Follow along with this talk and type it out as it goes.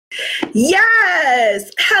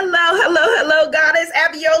Yes. Hello, Goddess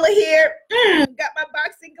Abiola here. Got my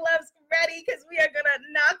boxing gloves ready because we are going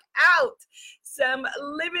to knock out some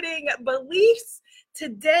limiting beliefs.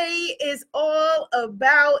 Today is all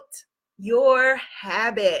about your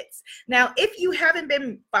habits. Now, if you haven't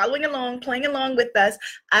been following along, playing along with us,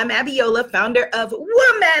 I'm Abiola, founder of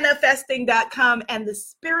Womanifesting.com and the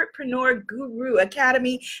Spiritpreneur Guru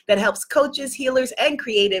Academy that helps coaches, healers, and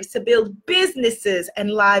creatives to build businesses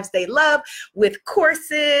and lives they love with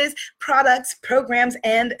courses, products, programs,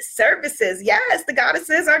 and services. Yes, the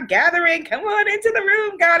goddesses are gathering. Come on into the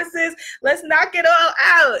room, goddesses. Let's knock it all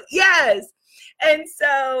out. Yes. And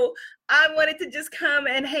so I wanted to just come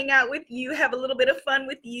and hang out with you, have a little bit of fun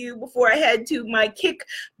with you before I head to my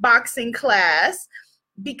kickboxing class,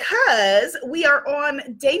 because we are on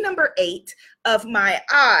day number 8 of my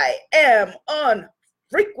I Am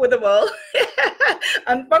Unfreakable,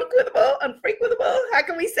 Unfreakable, how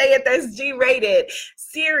can we say it? That's G-rated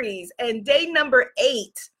series. And day number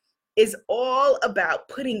 8 is all about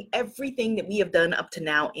putting everything that we have done up to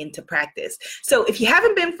now into practice. So if you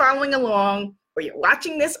haven't been following along, or you're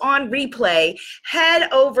watching this on replay, head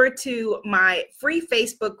over to my free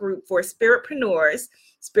Facebook group for Spiritpreneurs,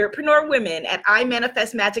 Spiritpreneur Women at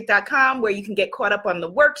imanifestmagic.com, where you can get caught up on the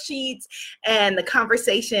worksheets and the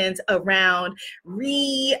conversations around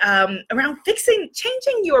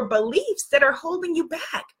changing your beliefs that are holding you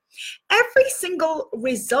back. Every single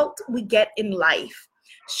result we get in life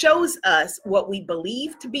shows us what we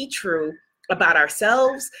believe to be true about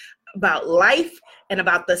ourselves, about life, and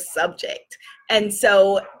about the subject. And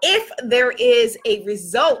so if there is a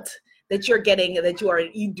result that you're getting that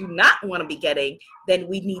you do not want to be getting, then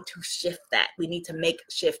we need to shift that. We need to make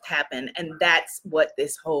shift happen. And that's what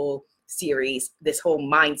this whole series, this whole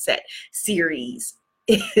mindset series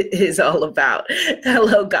is all about.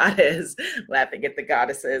 Hello, goddess. Laughing at the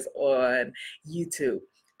goddesses on YouTube.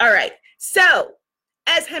 All right. So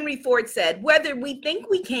as Henry Ford said, whether we think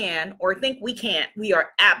we can or think we can't, we are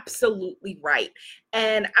absolutely right.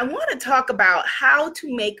 And I want to talk about how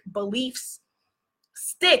to make beliefs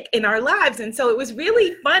stick in our lives. And so it was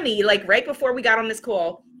really funny, like right before we got on this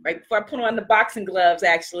call, right before I put on the boxing gloves,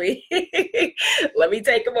 actually, let me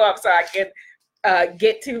take them off so I can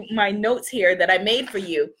get to my notes here that I made for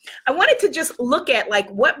you. I wanted to just look at like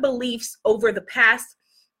what beliefs over the past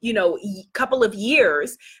couple of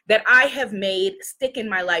years that I have made stick in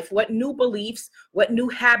my life, what new beliefs, what new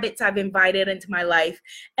habits I've invited into my life.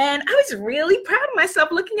 And I was really proud of myself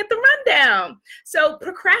looking at the rundown. So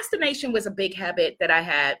procrastination was a big habit that I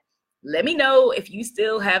had. Let me know if you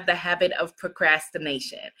still have the habit of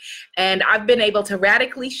procrastination. And I've been able to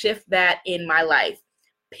radically shift that in my life.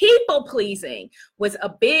 People pleasing was a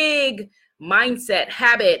big mindset,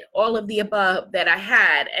 habit, all of the above that I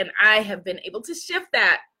had. And I have been able to shift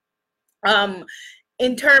that.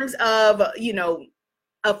 In terms of,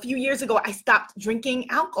 a few years ago, I stopped drinking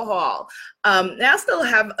alcohol. Now I still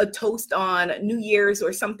have a toast on New Year's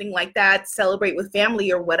or something like that, celebrate with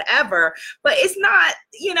family or whatever, but it's not,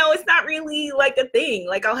 it's not really like a thing.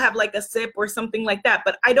 Like I'll have like a sip or something like that,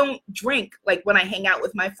 but I don't drink like when I hang out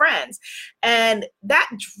with my friends. And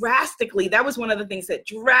that was one of the things that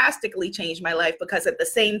drastically changed my life, because at the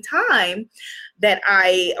same time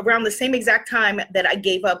around the same exact time that I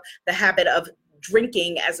gave up the habit of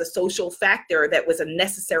drinking as a social factor that was a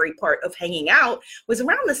necessary part of hanging out, was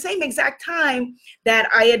around the same exact time that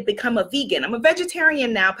I had become a vegan. I'm a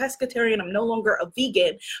vegetarian now, pescatarian. I'm no longer a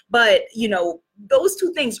vegan, but those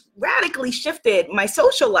two things radically shifted my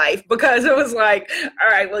social life, because it was like, all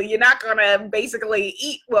right, well, you're not going to basically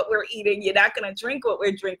eat what we're eating. You're not going to drink what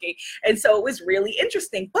we're drinking. And so it was really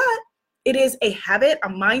interesting, but it is a habit, a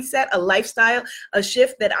mindset, a lifestyle, a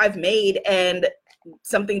shift that I've made, and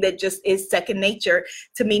something that just is second nature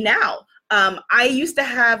to me now. I used to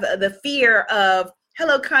have the fear of,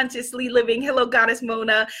 hello, consciously living. Hello, goddess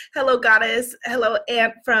Mona. Hello, goddess. Hello,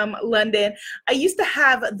 Aunt from London. I used to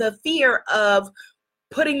have the fear of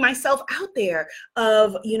putting myself out there,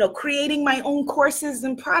 of, creating my own courses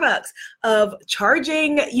and products, of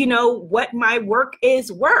charging, what my work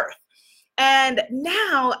is worth. And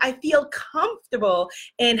now I feel comfortable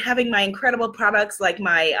in having my incredible products, like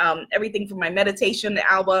my everything from my meditation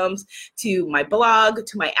albums to my blog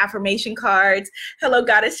to my affirmation cards. Hello,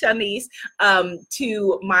 Goddess Shanice.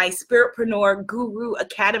 To my Spiritpreneur Guru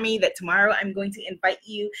Academy that tomorrow I'm going to invite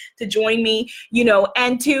you to join me,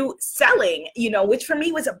 and to selling, which for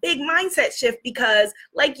me was a big mindset shift, because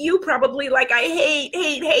like you probably, like I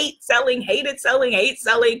hate selling, hated selling, hate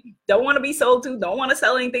selling, don't want to be sold to, don't want to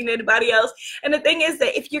sell anything to anybody else. sales. And the thing is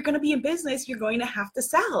that if you're going to be in business, you're going to have to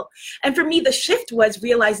sell. And for me, the shift was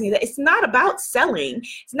realizing that it's not about selling.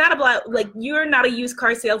 It's not about, like, you're not a used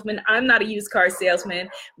car salesman. I'm not a used car salesman.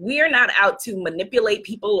 We're not out to manipulate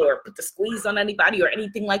people or put the squeeze on anybody or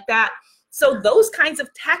anything like that. So those kinds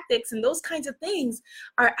of tactics and those kinds of things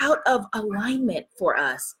are out of alignment for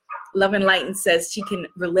us. Love Enlightened says she can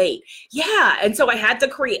relate. Yeah, and so I had to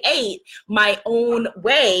create my own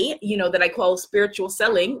way, that I call spiritual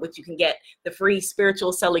selling, which you can get the free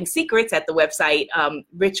spiritual selling secrets at the website,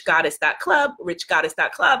 richgoddess.club.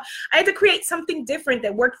 I had to create something different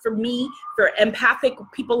that worked for me, for empathic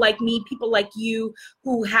people like me, people like you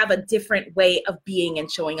who have a different way of being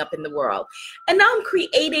and showing up in the world. And now I'm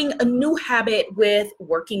creating a new habit with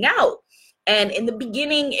working out. And in the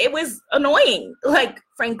beginning, it was annoying,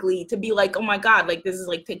 frankly, to be like, oh my God, this is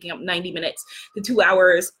taking up 90 minutes to 2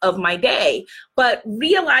 hours of my day. But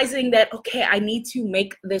realizing that, okay, I need to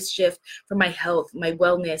make this shift for my health, my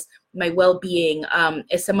wellness, my well-being.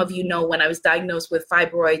 As some of you know, when I was diagnosed with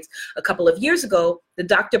fibroids a couple of years ago, the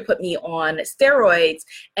doctor put me on steroids,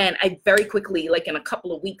 and I very quickly, in a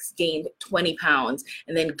couple of weeks, gained 20 pounds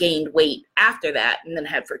and then gained weight after that, and then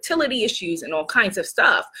had fertility issues and all kinds of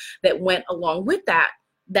stuff that went along with that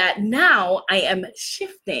now I am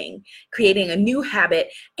shifting, creating a new habit.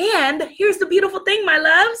 And here's the beautiful thing, my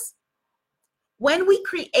loves. When we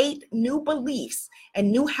create new beliefs and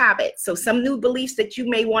new habits, so some new beliefs that you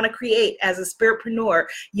may want to create as a spiritpreneur,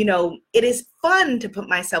 it is fun to put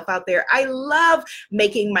myself out there. I love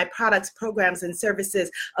making my products, programs, and services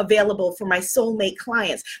available for my soulmate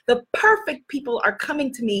clients. The perfect people are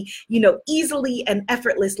coming to me, easily and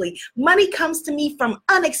effortlessly. Money comes to me from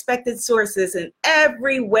unexpected sources in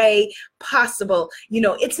every way possible.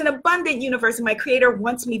 It's an abundant universe, and my creator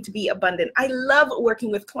wants me to be abundant. I love working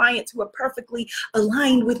with clients who are perfectly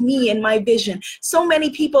aligned with me and my vision. So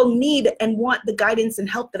many people need and want the guidance and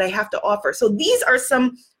help that I have to offer. So these are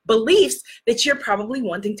some beliefs that you're probably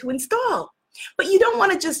wanting to install. But you don't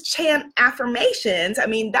want to just chant affirmations. I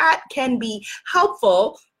mean, that can be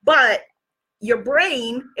helpful, but your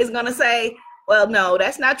brain is going to say, well, no,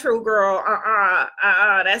 that's not true, girl.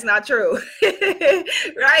 That's not true.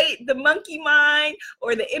 Right? The monkey mind,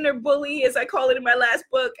 or the inner bully, as I call it in my last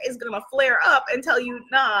book, is going to flare up and tell you,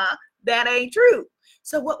 nah, that ain't true.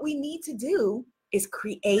 So what we need to do is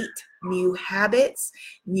create new habits,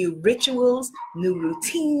 new rituals, new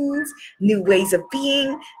routines, new ways of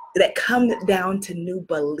being that come down to new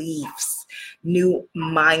beliefs, new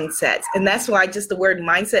mindsets. And that's why just the word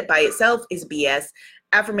mindset by itself is BS.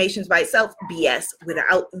 Affirmations by itself, BS,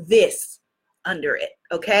 without this under it,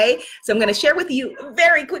 okay? So I'm going to share with you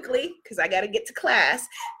very quickly, because I got to get to class,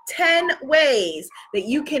 10 ways that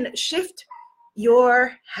you can shift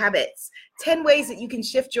your habits. 10 ways that you can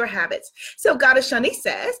shift your habits. So Goddess Shani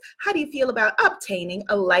says, how do you feel about obtaining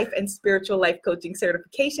a life and spiritual life coaching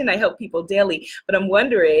certification? I help people daily, but I'm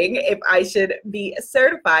wondering if I should be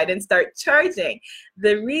certified and start charging.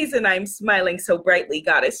 The reason I'm smiling so brightly,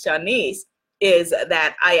 Goddess Shanice, is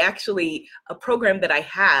that a program that I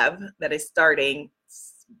have that is starting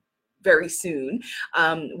very soon,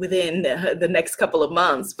 within the next couple of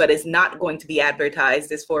months, but is not going to be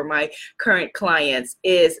advertised, is for my current clients,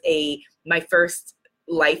 is my first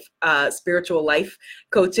spiritual life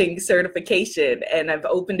coaching certification. And I've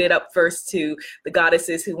opened it up first to the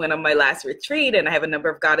goddesses who went on my last retreat, and I have a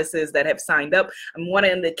number of goddesses that have signed up. I'm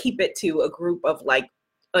wanting to keep it to a group of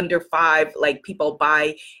under 5, people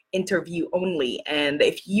by interview only. And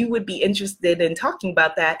if you would be interested in talking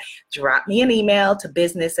about that, drop me an email to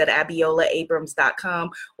business@abiolaabrams.com,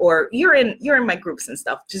 or you're in my groups and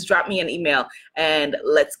stuff. Just drop me an email and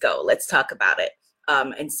let's go. Let's talk about it.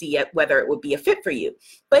 And see whether it would be a fit for you.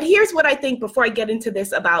 But here's what I think before I get into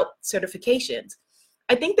this about certifications.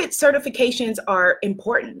 I think that certifications are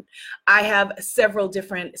important. I have several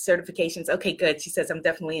different certifications. Okay, good. She says, I'm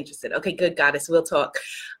definitely interested. Okay, good, Goddess. We'll talk.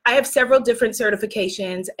 I have several different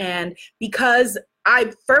certifications, and because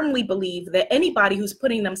I firmly believe that anybody who's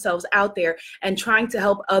putting themselves out there and trying to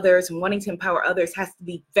help others and wanting to empower others has to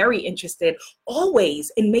be very interested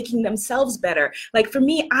always in making themselves better. For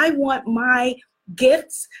me, I want my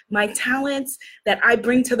gifts, my talents that I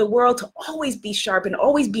bring to the world to always be sharp and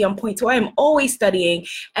always be on point. So I am always studying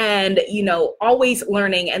and, always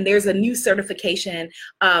learning. And there's a new certification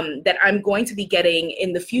that I'm going to be getting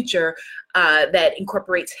in the future that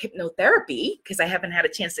incorporates hypnotherapy, because I haven't had a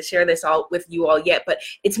chance to share this all with you all yet, but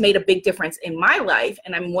it's made a big difference in my life.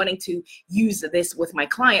 And I'm wanting to use this with my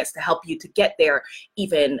clients to help you to get there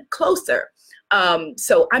even closer.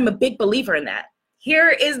 So I'm a big believer in that. Here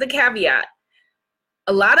is the caveat.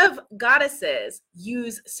 A lot of goddesses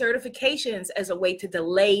use certifications as a way to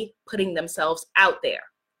delay putting themselves out there.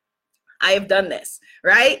 I have done this,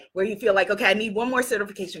 right? Where you feel like, okay, I need one more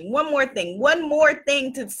certification, one more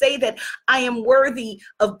thing to say that I am worthy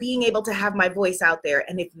of being able to have my voice out there.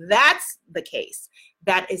 And if that's the case,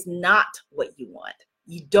 that is not what you want.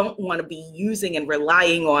 You don't want to be using and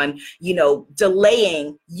relying on,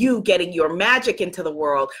 delaying you getting your magic into the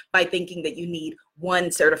world by thinking that you need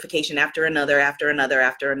one certification after another, after another,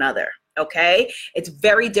 after another. Okay? It's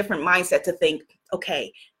very different mindset to think,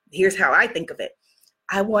 okay, here's how I think of it.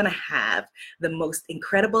 I want to have the most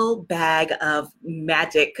incredible bag of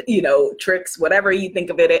magic, tricks, whatever you think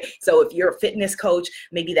of it. So if you're a fitness coach,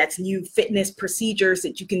 maybe that's new fitness procedures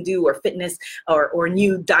that you can do, or fitness or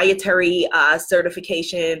new dietary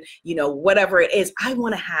certification, whatever it is. I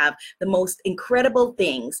want to have the most incredible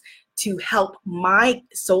things to help my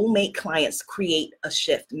soulmate clients create a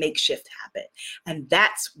shift, make shift happen. And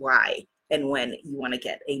that's why and when you want to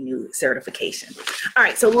get a new certification. All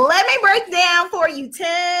right, so let me break down for you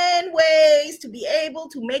 10 ways to be able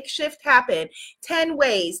to make shift happen, 10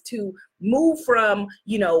 ways to move from,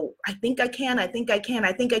 I think I can,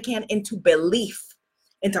 into belief,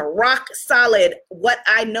 into rock solid, what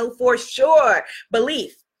I know for sure,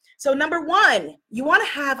 belief. So number one, you want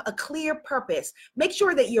to have a clear purpose. Make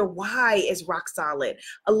sure that your why is rock solid.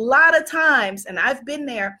 A lot of times, and I've been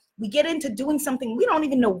there, we get into doing something, we don't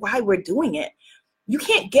even know why we're doing it. You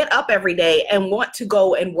can't get up every day and want to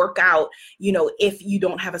go and work out, if you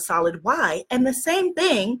don't have a solid why. And the same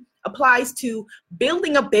thing applies to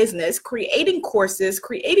building a business, creating courses,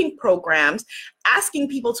 creating programs, asking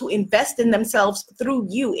people to invest in themselves through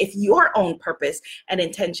you if your own purpose and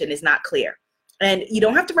intention is not clear. And you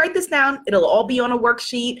don't have to write this down. It'll all be on a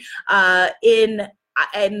worksheet in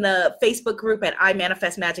the Facebook group at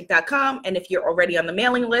imanifestmagic.com. And if you're already on the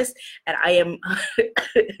mailing list, and I am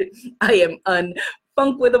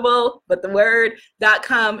unfunkwithable, but the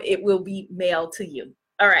word.com, it will be mailed to you.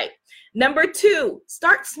 All right. Number two,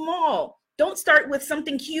 start small. Don't start with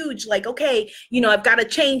something huge like, okay, I've got to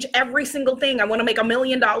change every single thing. I want to make $1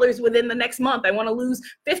 million within the next month. I want to lose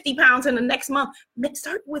 50 pounds in the next month.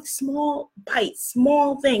 Start with small bites,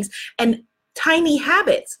 small things, and tiny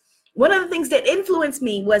habits. One of the things that influenced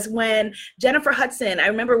me was when Jennifer Hudson, I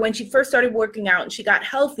remember when she first started working out and she got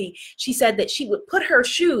healthy, she said that she would put her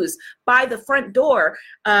shoes by the front door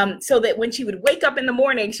so that when she would wake up in the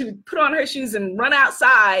morning, she would put on her shoes and run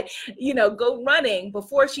outside, go running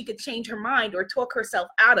before she could change her mind or talk herself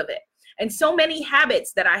out of it. And so many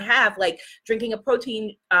habits that I have, like drinking a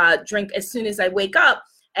protein drink as soon as I wake up,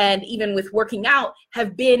 and even with working out,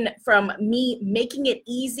 have been from me making it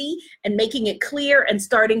easy and making it clear and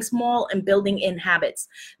starting small and building in habits.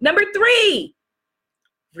 Number three,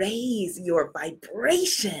 raise your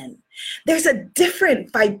vibration. There's a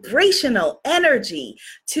different vibrational energy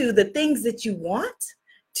to the things that you want,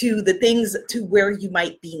 to the things to where you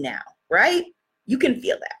might be now, right? You can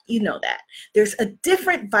feel that, that. There's a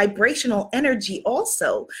different vibrational energy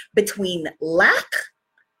also between lack,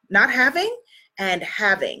 not having, and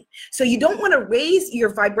having. So you don't want to raise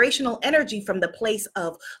your vibrational energy from the place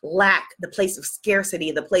of lack, the place of scarcity,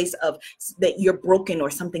 the place of that you're broken or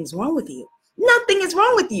something's wrong with you. Nothing is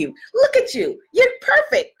wrong with you. Look at you. You're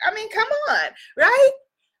perfect. I mean, come on, right?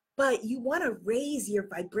 But you want to raise your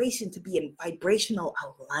vibration to be in vibrational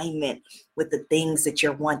alignment with the things that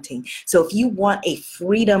you're wanting. So if you want a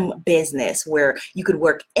freedom business where you could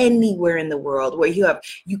work anywhere in the world, where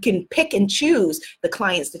you can pick and choose the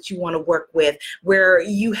clients that you want to work with, where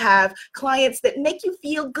you have clients that make you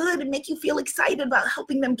feel good and make you feel excited about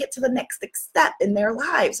helping them get to the next step in their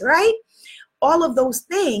lives, right? All of those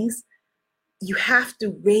things, you have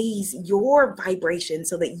to raise your vibration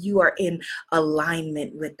so that you are in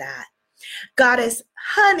alignment with that. Goddess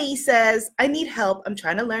Honey says, I need help. I'm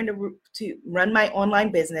trying to learn to run my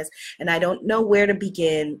online business and I don't know where to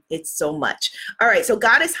begin. It's so much. All right. So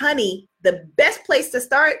Goddess Honey, the best place to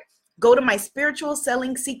start, go to my Spiritual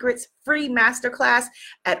Selling Secrets free masterclass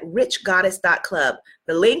at richgoddess.club.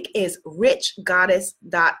 The link is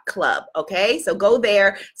richgoddess.club. Okay, so go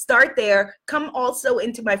there, start there. Come also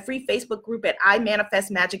into my free Facebook group at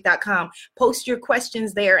imanifestmagic.com. Post your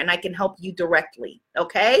questions there and I can help you directly.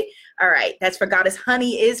 Okay, all right. That's for Goddess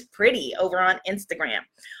Honey is Pretty over on Instagram.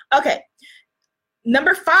 Okay,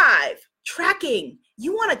 number 5, tracking.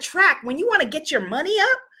 You want to track when you want to get your money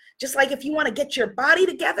up. Just like if you want to get your body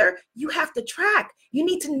together, you have to track. You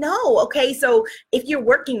need to know, okay? So if you're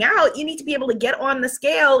working out, you need to be able to get on the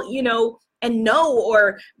scale, and know,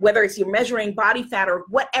 or whether it's you're measuring body fat or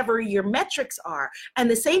whatever your metrics are. And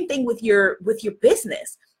the same thing with your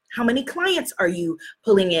business. How many clients are you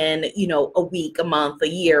pulling in, a week, a month, a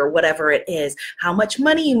year, whatever it is? How much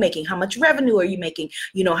money are you making? How much revenue are you making?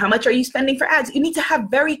 How much are you spending for ads? You need to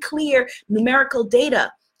have very clear numerical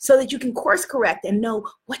data so that you can course correct and know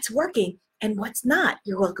what's working and what's not.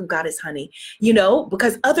 You're welcome, Goddess Honey.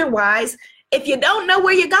 Because otherwise, if you don't know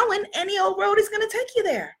where you're going, any old road is going to take you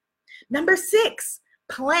there. Number 6,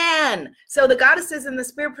 plan. So the Goddesses in the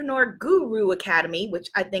Spiritpreneur Guru Academy, which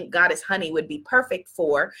I think Goddess Honey would be perfect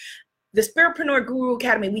for, the Spiritpreneur Guru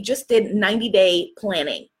Academy, we just did 90-day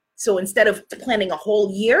planning. So instead of planning a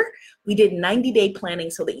whole year, we did 90-day planning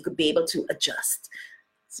so that you could be able to adjust,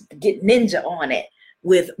 get ninja on it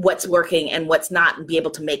with what's working and what's not, and be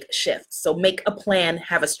able to make shifts. So make a plan,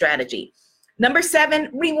 have a strategy. Number 7,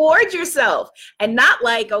 reward yourself, and not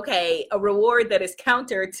like, a reward that is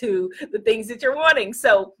counter to the things that you're wanting.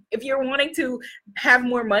 So if you're wanting to have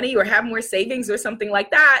more money or have more savings or something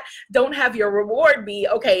like that, don't have your reward be,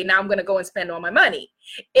 now I'm going to go and spend all my money.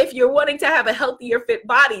 If you're wanting to have a healthier, fit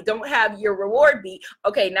body, don't have your reward be,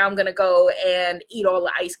 now I'm going to go and eat all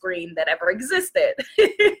the ice cream that ever existed.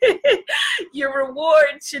 Your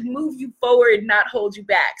reward should move you forward, not hold you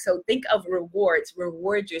back. So think of rewards.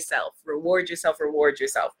 Reward yourself. Reward yourself. Reward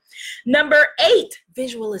yourself. Number 8,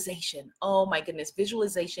 visualization. Oh my goodness.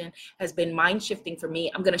 Visualization has been mind shifting for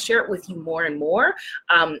me. I'm going to share it with you more and more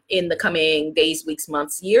in the coming days, weeks,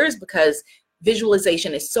 months, years, because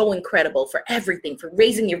visualization is so incredible for everything, for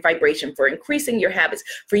raising your vibration, for increasing your habits,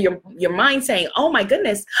 for your mind saying, oh my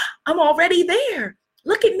goodness, I'm already there.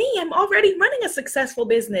 Look at me. I'm already running a successful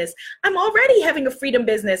business. I'm already having a freedom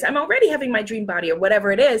business. I'm already having my dream body, or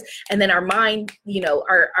whatever it is. And then our mind,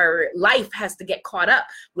 our life has to get caught up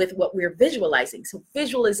with what we're visualizing. So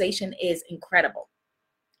visualization is incredible.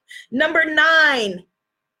 Number 9,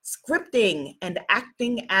 scripting and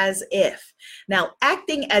acting as if. Now,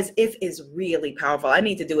 acting as if is really powerful. I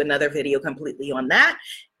need to do another video completely on that.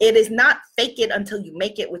 It is not fake it until you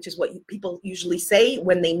make it, which is what people usually say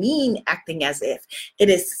when they mean acting as if. It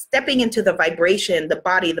is stepping into the vibration, the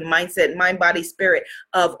body, the mindset, mind, body, spirit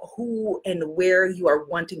of who and where you are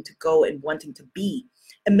wanting to go and wanting to be,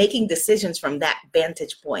 and making decisions from that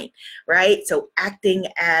vantage point, right? So acting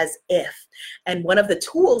as if. And one of the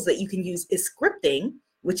tools that you can use is scripting,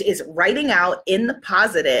 which is writing out in the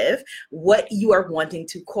positive what you are wanting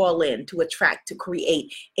to call in, to attract, to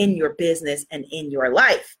create in your business and in your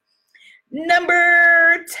life.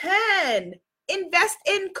 Number 10, invest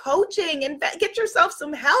in coaching and get yourself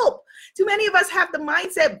some help. Too many of us have the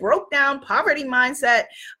mindset, broke down poverty mindset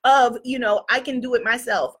of, I can do it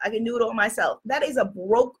myself. I can do it all myself. That is a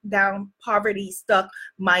broke down, poverty stuck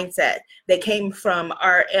mindset that came from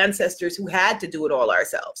our ancestors who had to do it all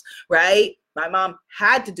ourselves, right? My mom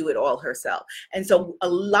had to do it all herself. And so a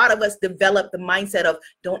lot of us develop the mindset of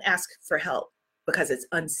don't ask for help, because it's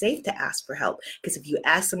unsafe to ask for help. Because if you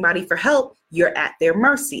ask somebody for help, you're at their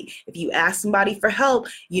mercy. If you ask somebody for help,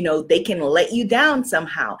 they can let you down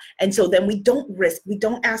somehow. And so then we don't risk, we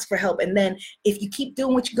don't ask for help. And then if you keep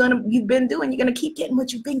doing what you've been doing, you're going to keep getting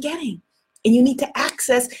what you've been getting. And you need to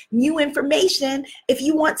access new information if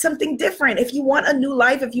you want something different, if you want a new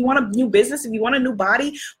life, if you want a new business, if you want a new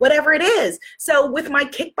body, whatever it is. So with my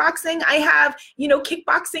kickboxing, I have,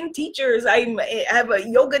 kickboxing teachers. I have a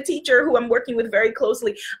yoga teacher who I'm working with very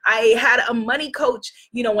closely. I had a money coach,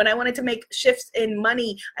 when I wanted to make shifts in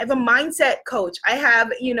money. I have a mindset coach. I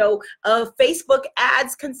have, a Facebook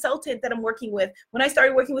ads consultant that I'm working with. When I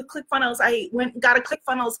started working with ClickFunnels, I got a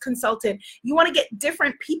ClickFunnels consultant. You want to get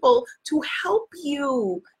different people to help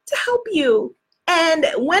you. And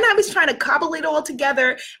when I was trying to cobble it all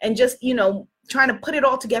together and just, trying to put it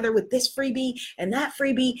all together with this freebie and that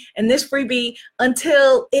freebie and this freebie,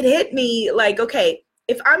 until it hit me like, okay,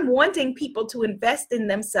 if I'm wanting people to invest in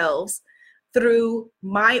themselves through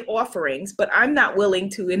my offerings, but I'm not willing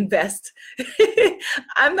to invest,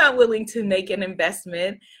 I'm not willing to make an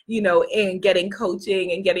investment, in getting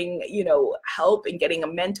coaching and getting, help and getting a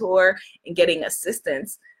mentor and getting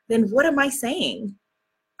assistance, then what am I saying?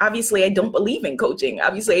 Obviously, I don't believe in coaching.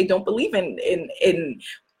 Obviously, I don't believe in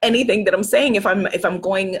anything that I'm saying if I'm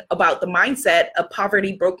going about the mindset, a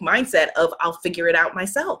poverty broke mindset of I'll figure it out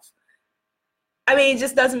myself. I mean, it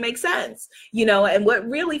just doesn't make sense, and what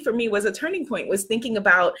really for me was a turning point was thinking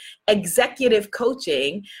about executive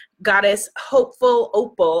coaching. Goddess Hopeful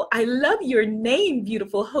Opal. I love your name,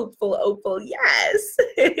 beautiful Hopeful Opal. Yes.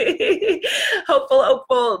 Hopeful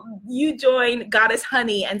Opal, you join Goddess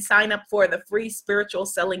Honey and sign up for the free Spiritual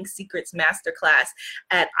Selling Secrets Masterclass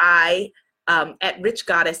at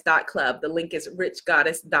richgoddess.club. The link is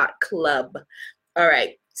richgoddess.club. All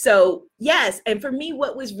right. So yes, and for me,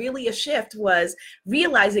 what was really a shift was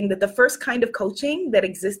realizing that the first kind of coaching that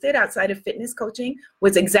existed outside of fitness coaching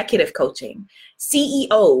was executive coaching.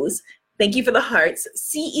 CEOs, thank you for the hearts,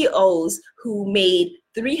 CEOs who made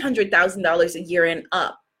 $300,000 a year and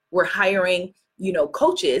up were hiring,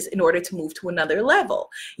 coaches in order to move to another level,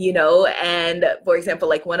 and for example,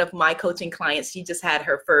 like one of my coaching clients, she just had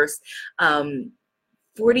her first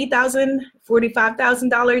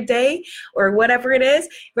 $45,000 day or whatever it is,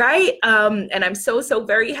 right? And I'm so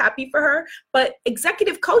very happy for her. But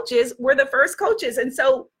executive coaches were the first coaches. And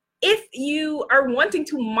so if you are wanting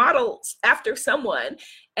to model after someone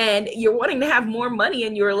and you're wanting to have more money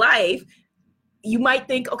in your life, you might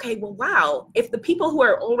think, okay, well, wow, if the people who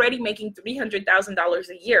are already making $300,000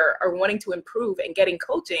 a year are wanting to improve and getting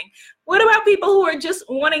coaching, what about people who are just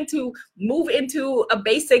wanting to move into a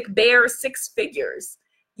basic bare six figures?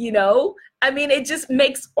 It just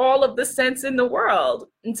makes all of the sense in the world.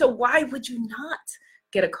 And so why would you not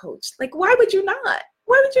get a coach? Like, why would you not?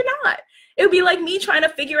 Why would you not? It would be like me trying to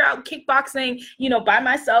figure out kickboxing, by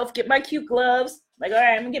myself, get my cute gloves. Like, all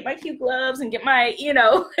right, I'm gonna get my cute gloves and get my, and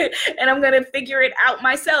I'm gonna figure it out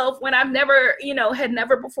myself when I've never, had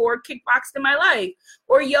never before kickboxed in my life,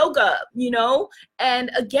 or yoga,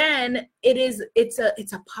 And again, it's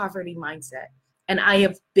a poverty mindset. And I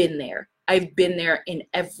have been there. I've been there in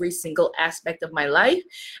every single aspect of my life,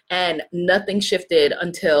 and nothing shifted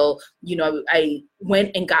until, I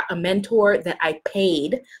went and got a mentor that I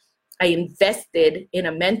paid. I invested in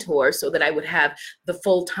a mentor so that I would have the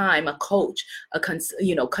full time, a coach,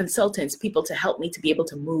 consultants, people to help me to be able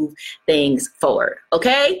to move things forward.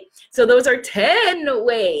 Okay. So those are 10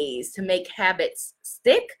 ways to make habits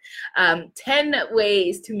stick, 10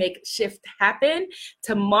 ways to make shift happen.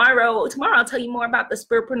 Tomorrow I'll tell you more about the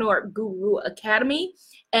Spiritpreneur Guru Academy,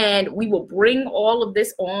 and we will bring all of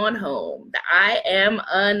this on home. The I am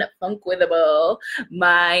unfunkwithable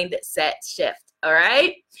mindset shift. All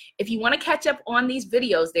right. If you want to catch up on these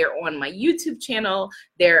videos, they're on my YouTube channel.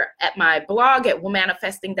 They're at my blog at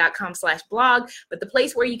womanifesting.com/blog. But the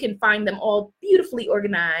place where you can find them all beautifully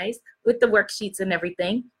organized with the worksheets and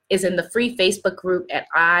everything is in the free Facebook group at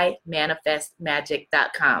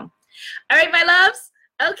imanifestmagic.com. All right, my loves.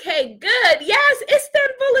 Okay, good. Yes,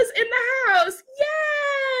 Istanbul is in the house.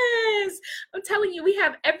 Yes. I'm telling you, we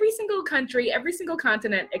have every single country, every single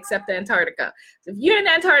continent except Antarctica. So if you're in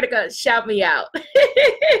Antarctica, shout me out.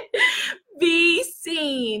 Be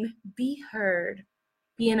seen, be heard,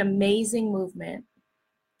 be an amazing movement,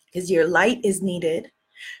 because your light is needed.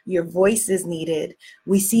 Your voice is needed.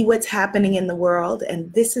 We see what's happening in the world,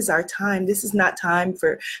 and this is our time. This is not time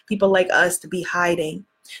for people like us to be hiding.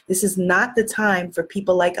 This is not the time for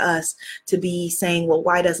people like us to be saying, well,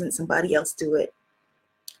 why doesn't somebody else do it?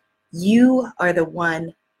 You are the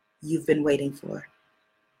one you've been waiting for.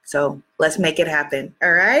 So let's make it happen.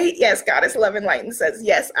 All right. Yes, Goddess Love and Light says,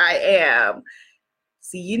 yes, I am.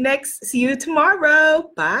 See you tomorrow.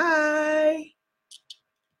 Bye.